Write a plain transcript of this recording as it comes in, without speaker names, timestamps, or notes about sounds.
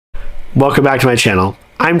Welcome back to my channel.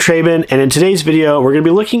 I'm Traben, and in today's video we're going to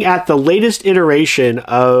be looking at the latest iteration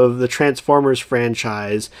of the Transformers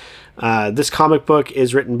franchise. This comic book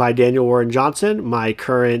is written by Daniel Warren Johnson, my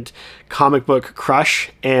current comic book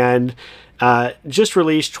crush, and just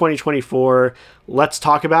released 2024. Let's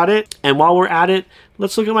talk about it, and while we're at it,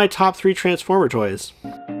 let's look at my top 3 Transformer toys.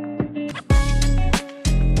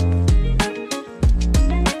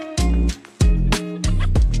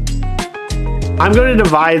 I'm going to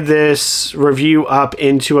divide this review up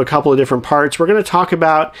into a couple of different parts. We're going to talk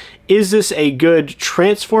about, is this a good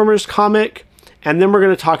Transformers comic? And then we're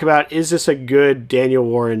going to talk about, is this a good Daniel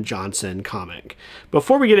Warren Johnson comic?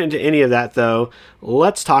 Before we get into any of that, though,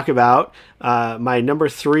 let's talk about my number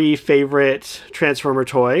 3 favorite Transformer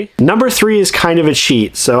toy. Number 3 is kind of a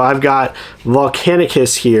cheat. So I've got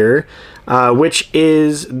Volcanicus here, which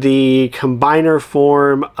is the combiner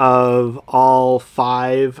form of all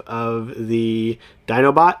 5 of the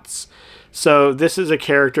Dinobots. So this is a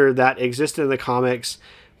character that existed in the comics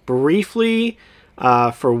briefly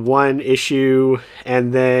for 1 issue,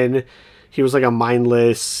 and then he was like a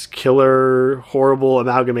mindless killer, horrible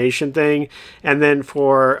amalgamation thing. And then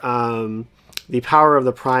for the Power of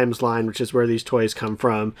the Primes line, which is where these toys come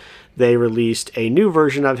from, they released a new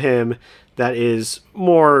version of him that is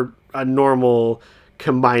more a normal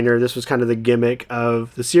combiner. This was kind of the gimmick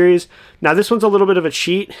of the series. Now this one's a little bit of a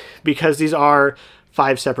cheat because these are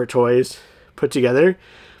 5 separate toys put together,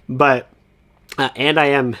 but and I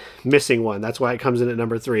am missing one. That's why it comes in at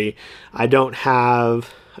number 3. I don't have,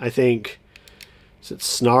 I think, is it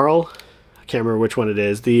Snarl? I can't remember which one it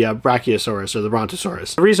is. The Brachiosaurus or the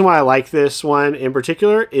Brontosaurus. The reason why I like this one in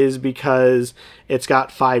particular is because it's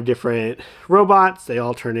got 5 different robots. They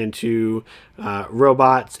all turn into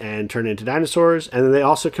robots and turn into dinosaurs. And then they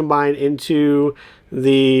also combine into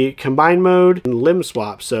the combine mode and limb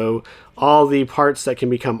swap. So all the parts that can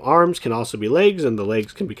become arms can also be legs, and the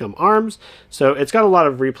legs can become arms. So it's got a lot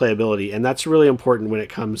of replayability, and that's really important when it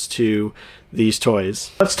comes to these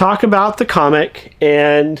toys. Let's talk about the comic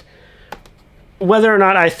and whether or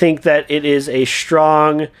not I think that it is a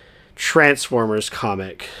strong Transformers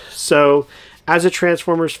comic. So as a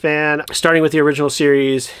Transformers fan, starting with the original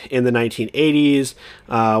series in the 1980s,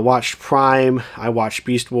 watched Prime, I watched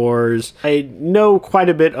Beast Wars. I know quite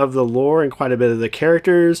a bit of the lore and quite a bit of the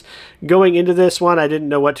characters. Going into this one, I didn't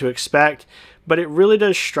know what to expect, but it really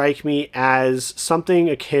does strike me as something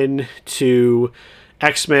akin to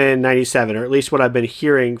X-Men 97, or at least what I've been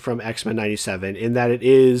hearing from X-Men 97, in that it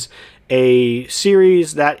is a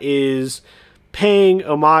series that is paying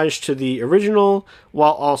homage to the original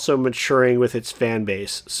while also maturing with its fan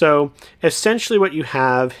base. So essentially what you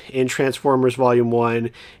have in Transformers Volume 1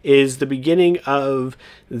 is the beginning of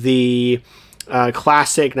the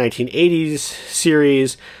classic 1980s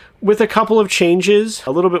series with a couple of changes,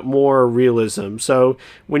 a little bit more realism. So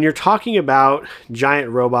when you're talking about giant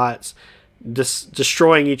robots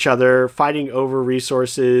destroying each other, fighting over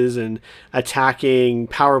resources, and attacking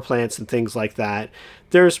power plants and things like that,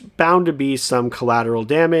 there's bound to be some collateral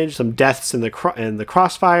damage, some deaths in the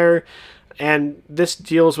crossfire, and this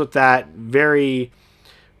deals with that very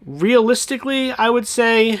realistically, I would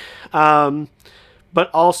say. But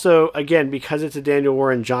also, again, because it's a Daniel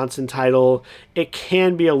Warren Johnson title, it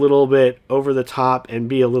can be a little bit over the top and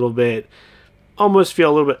be a little bit, almost feel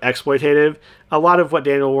a little bit exploitative. A lot of what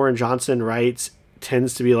Daniel Warren Johnson writes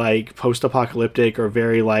tends to be like post-apocalyptic or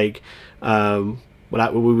very like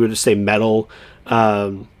what we would say metal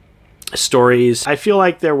stories. I feel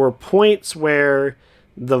like there were points where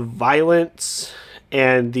the violence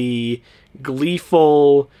and the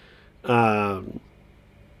gleeful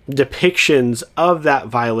depictions of that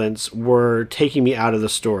violence were taking me out of the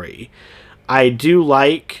story. I do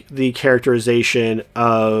like the characterization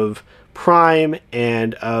of Prime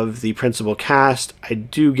and of the principal cast. I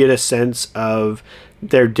do get a sense of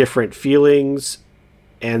their different feelings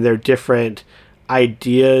and their different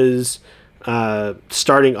ideas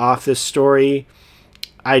starting off this story.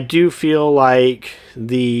 I do feel like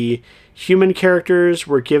the human characters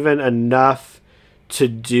were given enough to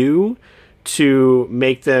do to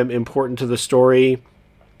make them important to the story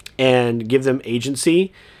and give them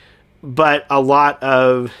agency, but a lot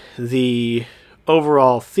of the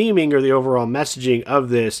overall theming or the overall messaging of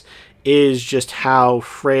this is just how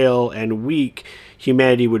frail and weak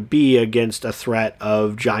humanity would be against a threat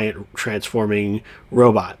of giant transforming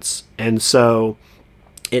robots. And so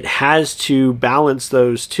it has to balance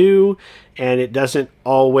those two, and it doesn't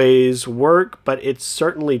always work, but it's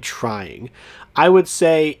certainly trying. I would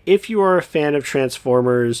say if you are a fan of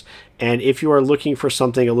Transformers and if you are looking for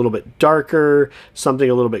something a little bit darker, something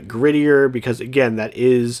a little bit grittier, because again, that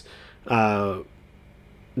is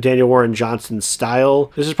Daniel Warren Johnson's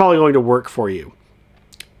style, this is probably going to work for you.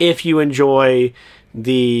 If you enjoy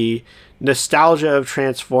the nostalgia of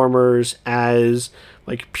Transformers as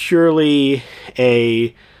like purely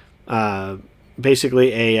a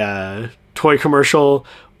basically a toy commercial,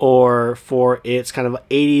 or for its kind of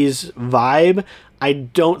 80s vibe, I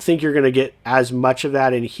don't think you're going to get as much of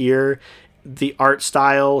that in here. The art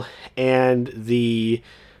style and the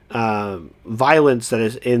violence that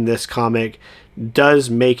is in this comic does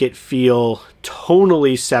make it feel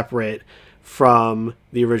tonally separate from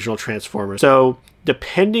the original Transformers. So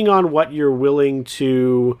depending on what you're willing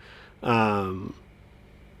to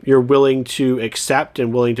accept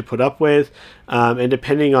and willing to put up with, and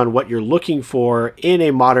depending on what you're looking for in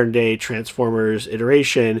a modern day Transformers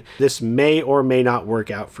iteration, this may or may not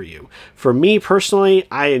work out for you. For me personally,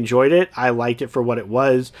 I enjoyed it. I liked it for what it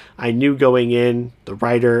was. I knew going in, the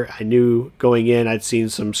writer, I knew going in, I'd seen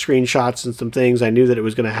some screenshots and some things. I knew that it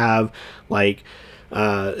was going to have like,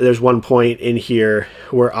 there's one point in here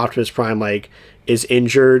where Optimus Prime like is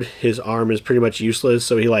injured. His arm is pretty much useless,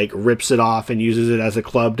 so he like rips it off and uses it as a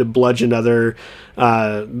club to bludgeon bludgeon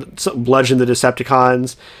the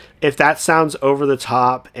Decepticons. If that sounds over the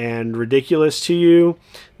top and ridiculous to you,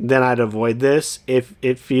 then I'd avoid this. If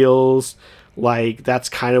it feels like that's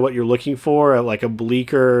kind of what you're looking for, like a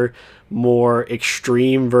bleaker, more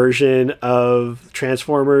extreme version of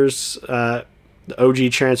Transformers, the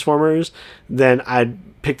OG Transformers, then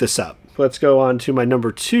I'd pick this up. Let's go on to my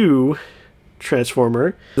number 2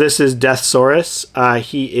 Transformer. This is Deathsaurus.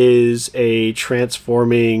 He is a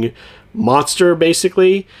transforming monster,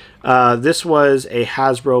 basically. This was a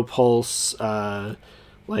Hasbro Pulse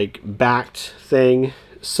like backed thing.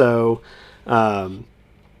 So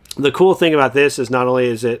the cool thing about this is not only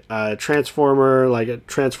is it a transformer, like it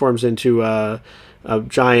transforms into a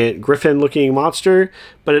giant griffin looking monster,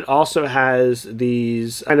 but it also has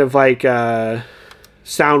these kind of like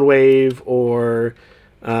Soundwave or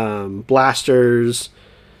blasters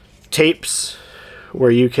tapes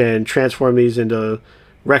where you can transform these into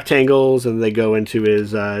rectangles, and they go into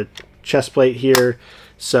his chest plate here.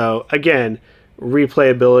 So again,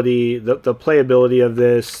 replayability, the playability of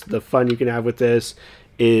this, the fun you can have with this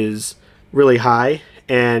is really high.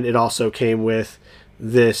 And it also came with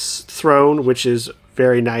this throne, which is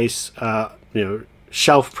very nice,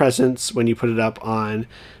 shelf presence. When you put it up on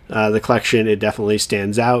the collection, it definitely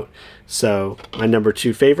stands out. So my number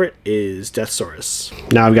 2 favorite is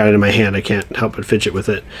Deathsaurus. Now I've got it in my hand, I can't help but fidget with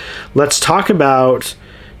it. Let's talk about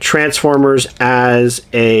Transformers as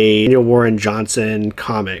a Daniel Warren Johnson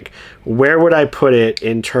comic. Where would I put it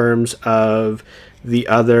in terms of the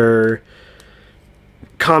other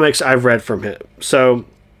comics I've read from him? So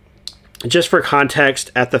just for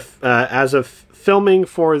context, at the as of filming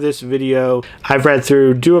for this video, I've read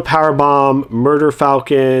through Do a Powerbomb, Murder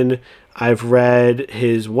Falcon, I've read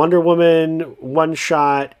his Wonder Woman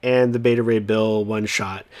one-shot, and the Beta Ray Bill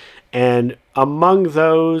one-shot. And among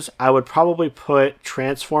those, I would probably put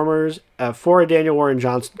Transformers, for a Daniel Warren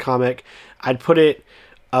Johnson comic, I'd put it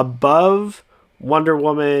above Wonder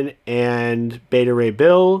Woman and Beta Ray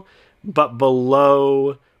Bill, but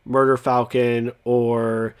below Murder Falcon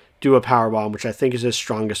or Do a Powerbomb, which I think is his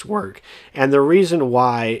strongest work. And the reason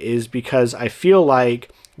why is because I feel like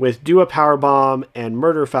with Do a Powerbomb and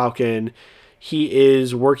Murder Falcon, he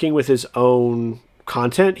is working with his own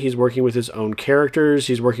content. He's working with his own characters.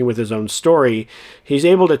 He's working with his own story. He's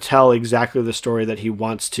able to tell exactly the story that he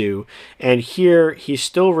wants to. And here, he's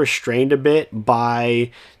still restrained a bit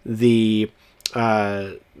by the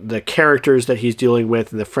characters that he's dealing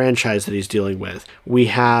with and the franchise that he's dealing with. We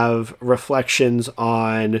have reflections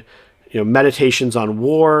on, meditations on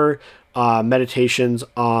war, meditations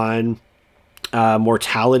on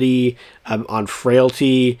mortality, on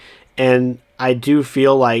frailty, and I do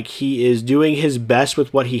feel like he is doing his best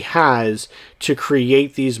with what he has to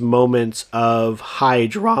create these moments of high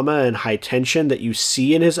drama and high tension that you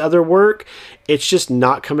see in his other work. It's just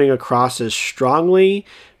not coming across as strongly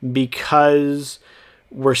because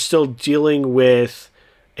we're still dealing with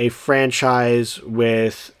a franchise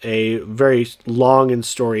with a very long and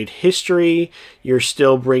storied history. You're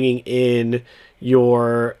still bringing in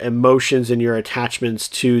your emotions and your attachments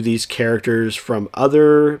to these characters from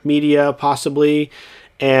other media, possibly.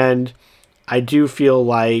 And I do feel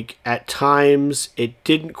like at times it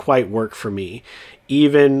didn't quite work for me,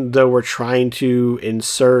 even though we're trying to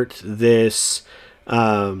insert this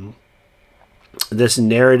this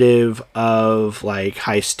narrative of like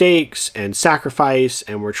high stakes and sacrifice,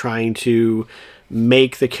 and we're trying to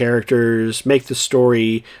make the characters, make the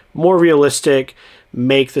story more realistic,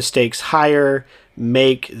 make the stakes higher,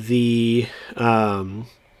 make the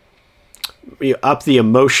up the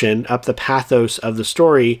emotion, up the pathos of the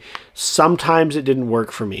story, sometimes it didn't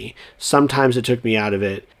work for me. Sometimes it took me out of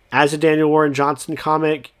it. As a Daniel Warren Johnson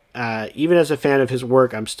comic, even as a fan of his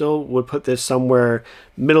work, I'm still would put this somewhere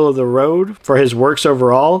middle of the road for his works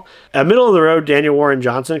overall. A middle of the road Daniel Warren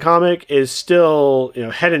Johnson comic is still,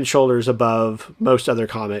 head and shoulders above most other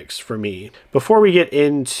comics for me. Before we get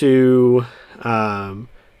into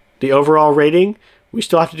the overall rating, we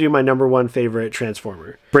still have to do my #1 favorite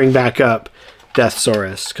Transformer. Bring back up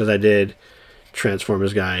Deathsaurus, because I did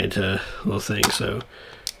Transformers guy into a little thing, so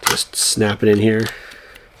just snap it in here.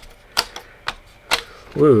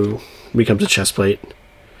 Woo, becomes a chest plate.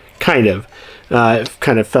 Kind of. It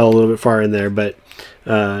kind of fell a little bit far in there, but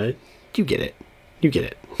you get it. You get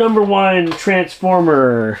it. #1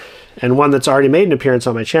 Transformer, and one that's already made an appearance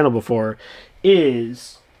on my channel before,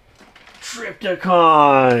 is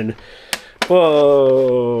Trypticon.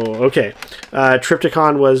 Whoa. Okay.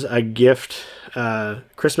 Trypticon was a gift,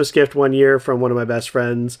 Christmas gift one year from one of my best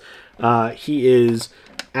friends. He is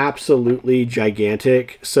absolutely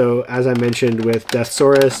gigantic. So as I mentioned with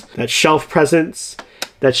Deathsaurus, that shelf presence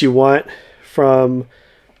that you want from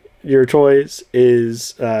your toys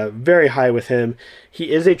is very high with him.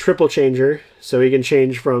 He is a triple changer, so he can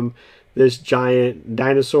change from this giant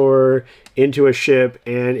dinosaur into a ship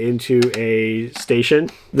and into a station.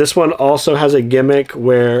 This one also has a gimmick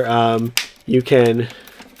where you can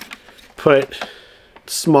put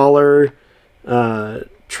smaller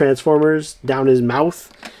Transformers down his mouth,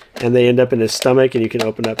 and they end up in his stomach, and you can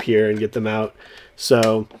open up here and get them out.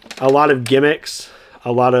 So a lot of gimmicks,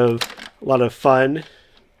 a lot of fun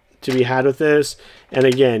to be had with this. And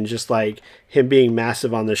again, just like him being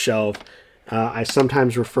massive on the shelf, I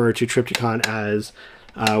sometimes refer to Trypticon as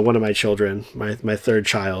one of my children, my third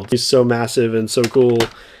child. He's so massive and so cool,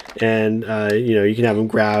 and you can have him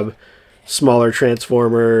grab smaller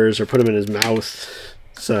Transformers or put them in his mouth.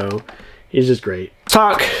 So he's just great.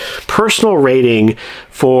 Talk personal rating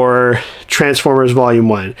for Transformers Volume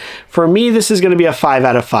 1. For me, this is going to be a 5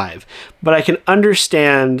 out of 5, but I can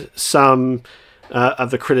understand some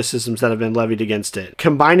of the criticisms that have been levied against it.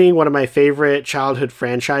 Combining one of my favorite childhood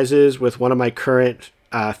franchises with one of my current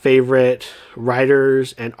favorite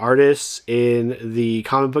writers and artists in the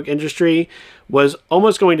comic book industry was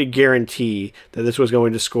almost going to guarantee that this was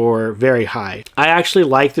going to score very high. I actually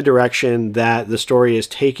like the direction that the story is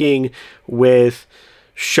taking with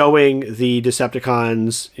showing the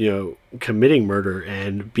Decepticons, committing murder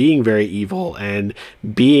and being very evil and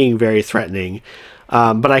being very threatening.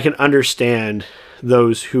 But I can understand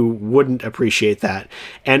those who wouldn't appreciate that.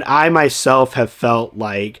 And I myself have felt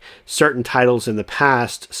like certain titles in the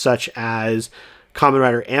past, such as Kamen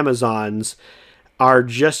Rider Amazons, are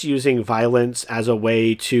just using violence as a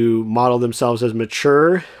way to model themselves as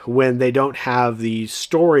mature when they don't have the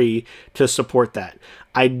story to support that.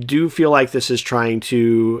 I do feel like this is trying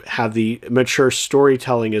to have the mature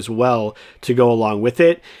storytelling as well to go along with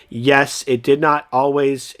it. Yes, it did not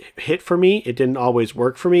always hit for me. It didn't always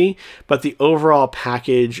work for me, but the overall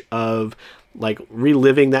package of like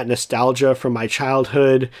reliving that nostalgia from my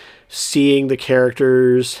childhood, seeing the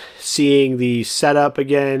characters, seeing the setup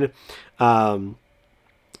again, and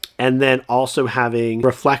then also having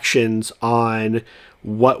reflections on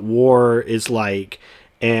what war is like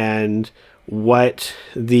and what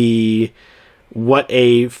a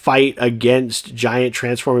fight against giant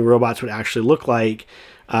transforming robots would actually look like,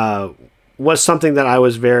 was something that I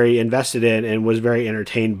was very invested in and was very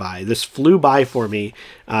entertained by. This flew by for me,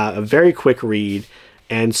 a very quick read.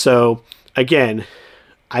 And so again,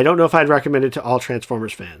 I don't know if I'd recommend it to all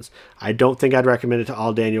Transformers fans. I don't think I'd recommend it to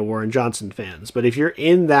all Daniel Warren Johnson fans. But if you're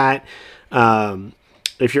in that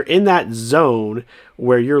zone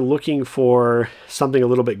where you're looking for something a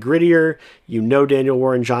little bit grittier, Daniel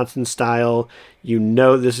Warren Johnson style,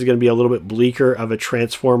 this is going to be a little bit bleaker of a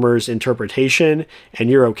Transformers interpretation, and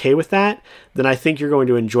you're okay with that, then I think you're going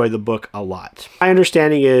to enjoy the book a lot. My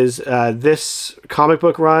understanding is this comic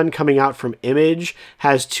book run coming out from Image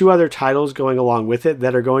has 2 other titles going along with it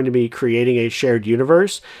that are going to be creating a shared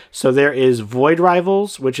universe. So there is Void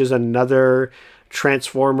Rivals, which is another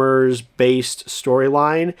Transformers based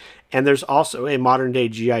storyline, and there's also a modern day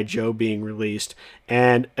G.I. Joe being released.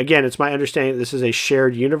 And again, it's my understanding that this is a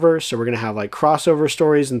shared universe, so we're going to have like crossover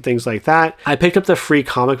stories and things like that. I picked up the free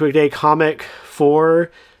Comic Book Day comic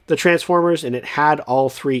for the Transformers, and it had all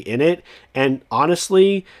 3 in it. And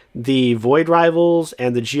honestly, the Void Rivals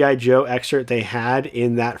and the G.I. Joe excerpt they had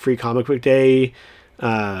in that free Comic Book Day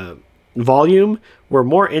volume were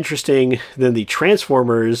more interesting than the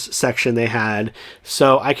Transformers section they had.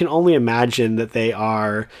 So I can only imagine that they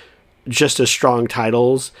are just as strong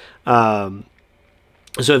titles.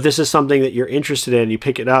 So if this is something that you're interested in, you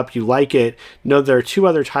pick it up, you like it, know there are 2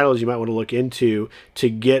 other titles you might want to look into to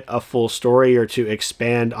get a full story or to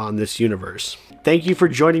expand on this universe. Thank you for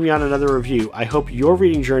joining me on another review. I hope your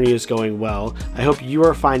reading journey is going well. I hope you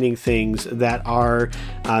are finding things that are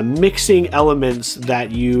mixing elements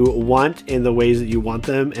that you want in the ways that you want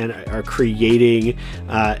them and are creating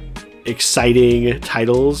exciting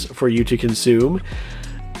titles for you to consume.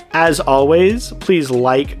 As always, please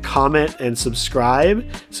like, comment, and subscribe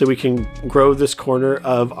so we can grow this corner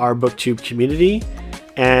of our BookTube community.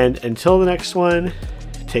 And until the next one,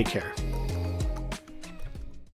 take care.